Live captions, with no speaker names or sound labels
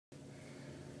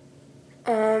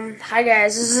Hi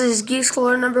guys, this is Geek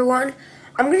Explorer #1.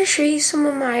 I'm gonna show you some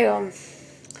of my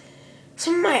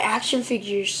action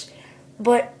figures,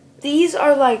 but these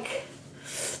are like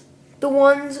the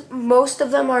ones. Most of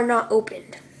them are not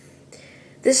opened.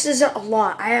 This isn't a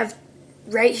lot. I have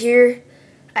right here.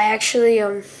 I actually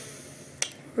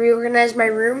reorganized my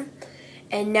room,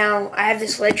 and now I have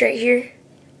this ledge right here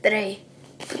that I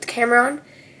put the camera on,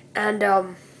 and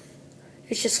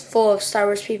it's just full of Star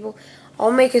Wars people. I'll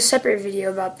make a separate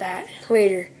video about that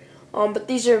later. But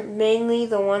these are mainly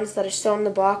the ones that are still in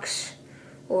the box,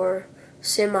 or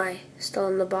semi still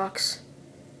in the box.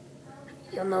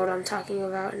 You'll know what I'm talking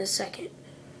about in a second,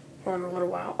 or in a little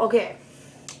while. Okay,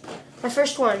 my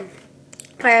first one.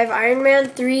 I have Iron Man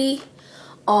 3,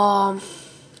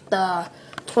 the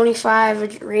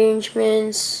 25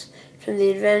 arrangements from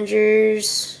the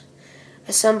Avengers,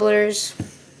 assemblers.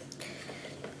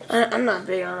 I'm not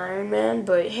big on Iron Man,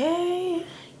 but hey,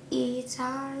 it's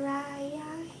alright.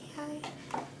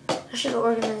 I should have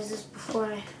organized this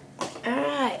before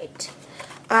Alright.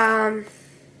 I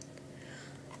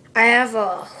have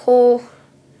a whole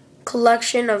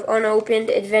collection of unopened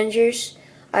Avengers.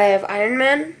 I have Iron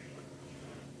Man,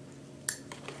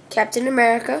 Captain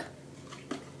America,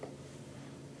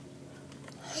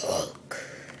 Hulk,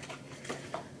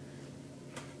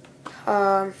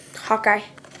 Hawkeye,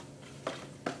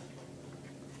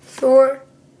 Thor,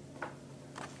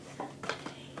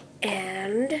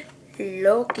 and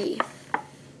Loki.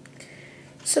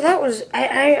 So that was,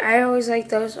 I always like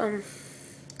those.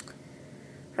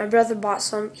 My brother bought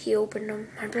some, he opened them.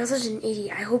 My brother's an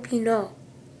idiot, I hope you know.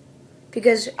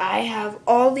 Because I have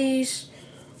all these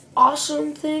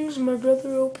awesome things my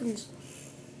brother opens.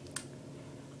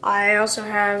 I also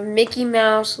have Mickey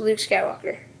Mouse, Luke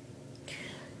Skywalker.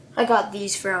 I got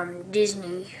these from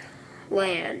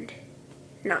Disneyland.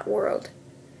 Not World.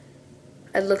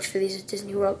 I looked for these at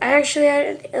Disney World. I actually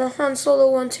had a Han Solo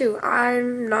one too.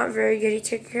 I'm not very good at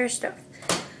taking care of stuff.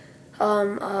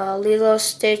 Lilo,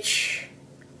 Stitch,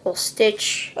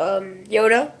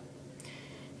 Yoda.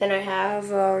 Then I have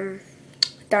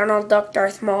Donald Duck,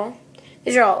 Darth Maul.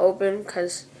 These are all open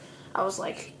because I was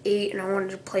like 8 and I wanted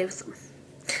to play with them.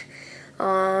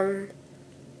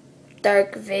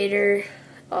 Darth Vader,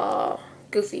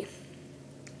 Goofy.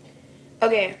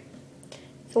 Okay.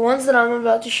 The ones that I'm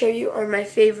about to show you are my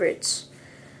favorites.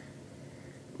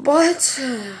 But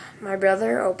my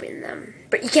brother opened them.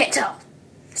 But you can't tell.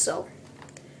 So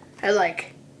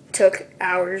I took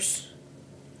hours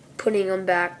putting them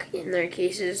back in their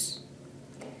cases.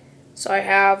 So I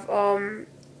have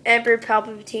Emperor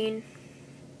Palpatine.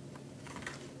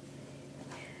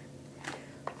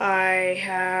 I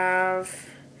have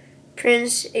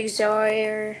Prince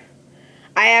Xavier.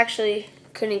 I actually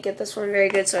couldn't get this one very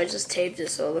good, so I just taped it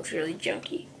so it looks really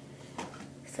junky.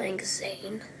 Thanks,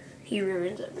 Zane. He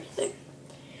ruins everything.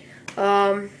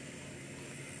 Han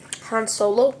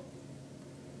Solo.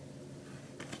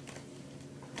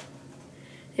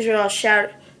 These are all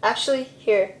shadow. Actually,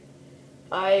 here.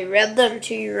 I read them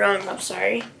to you wrong, I'm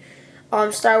sorry.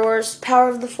 Star Wars, Power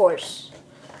of the Force.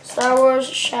 Star Wars,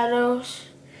 Shadows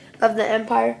of the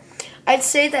Empire. I'd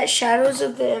say that Shadows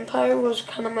of the Empire was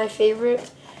kind of my favorite,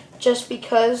 just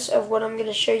because of what I'm going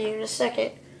to show you in a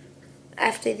second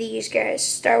after these guys.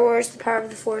 Star Wars, The Power of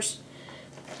the Force,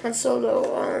 Han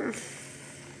Solo.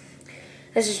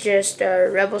 This is just a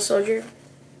Rebel Soldier.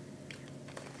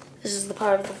 This is The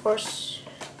Power of the Force.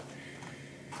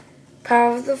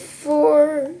 Power of the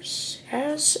Force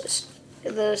has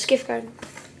the skiff guide.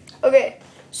 Okay,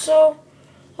 so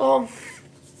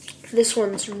this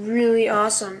one's really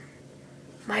awesome.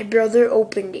 My brother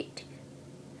opened it.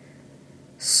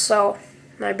 So,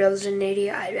 my brother's an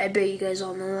idiot. I bet you guys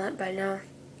all know that by now.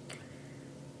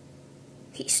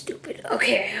 He's stupid.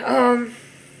 Okay,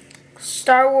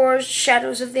 Star Wars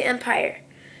Shadows of the Empire.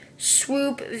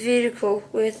 Swoop vehicle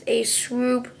with a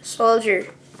swoop soldier.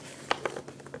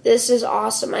 This is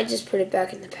awesome. I just put it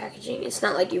back in the packaging. It's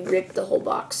not like you ripped the whole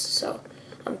box, so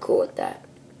I'm cool with that.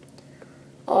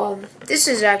 This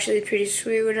is actually pretty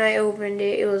sweet. When I opened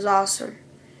it, it was awesome.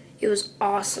 It was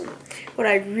awesome. What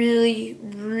I really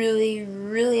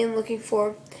am looking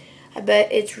for, I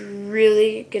bet it's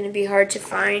really going to be hard to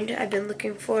find. I've been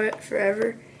looking for it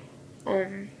forever.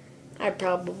 I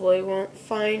probably won't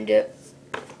find it.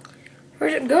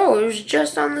 Where'd it go? It was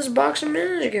just on this box a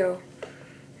minute ago.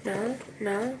 No.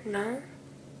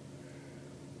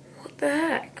 What the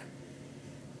heck?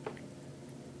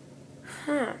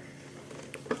 Huh.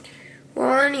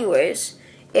 Well, anyways,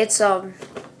 it's Sand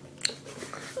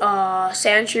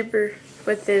Trooper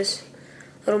with this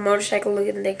little motorcycle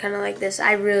looking thing, kind of like this.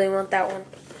 I really want that one.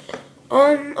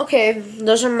 Okay,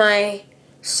 those are my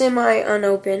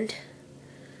semi-unopened.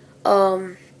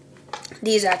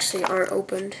 These actually aren't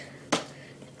opened.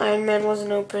 Iron Man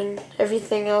wasn't open.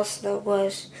 Everything else though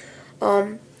was.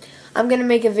 I'm gonna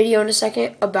make a video in a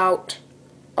second about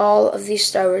all of these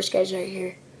Star Wars guys right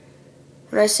here.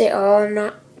 When I say all, I'm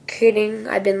not kidding.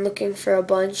 I've been looking for a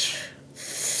bunch.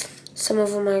 Some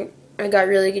of them I got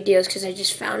really good deals because I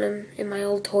just found them in my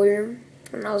old toy room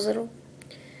when I was little.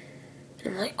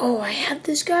 And I'm like, oh, I had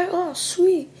this guy. Oh,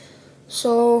 sweet.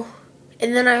 So,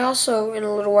 and then I also, in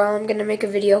a little while, I'm gonna make a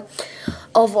video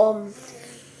of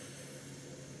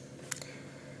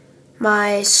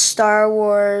my Star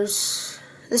Wars.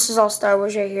 This is all Star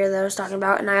Wars right here that I was talking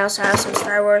about, and I also have some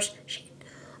Star Wars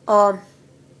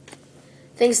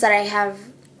things that I have.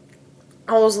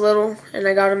 I was little and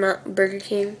I got them at Burger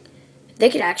King. They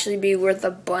could actually be worth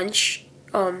a bunch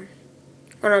when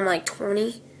I'm like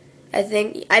 20. I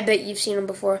bet you've seen them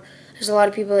before. There's a lot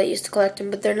of people that used to collect them,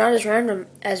 but they're not as random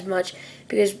as much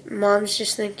because moms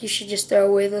just think you should just throw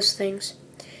away those things.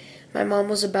 My mom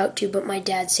was about to, but my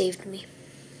dad saved me.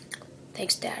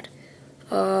 Thanks, Dad.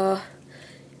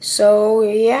 So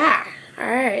yeah.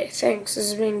 Alright, thanks. This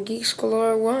has been Geeks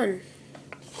Galore 1.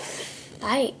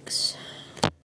 Thanks.